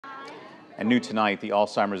And new tonight, the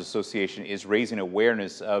Alzheimer's Association is raising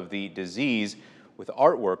awareness of the disease with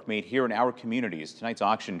artwork made here in our communities. Tonight's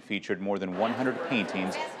auction featured more than 100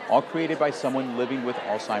 paintings, all created by someone living with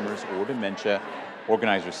Alzheimer's or dementia.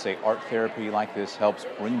 Organizers say art therapy like this helps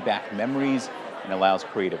bring back memories and allows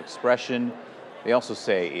creative expression. They also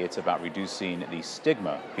say it's about reducing the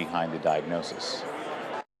stigma behind the diagnosis.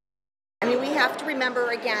 I mean, we have to remember,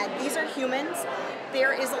 again, these are humans.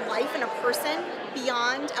 There is a life and a person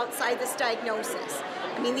beyond, outside this diagnosis.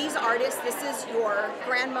 I mean, these artists, this is your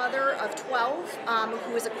grandmother of 12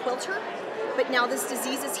 who is a quilter, but now this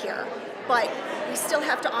disease is here. But we still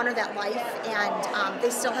have to honor that life, and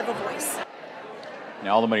they still have a voice.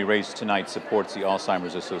 Now, all the money raised tonight supports the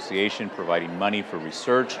Alzheimer's Association, providing money for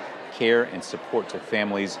research, care, and support to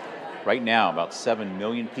families. Right now, about 7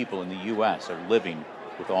 million people in the U.S. are living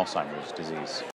with Alzheimer's disease.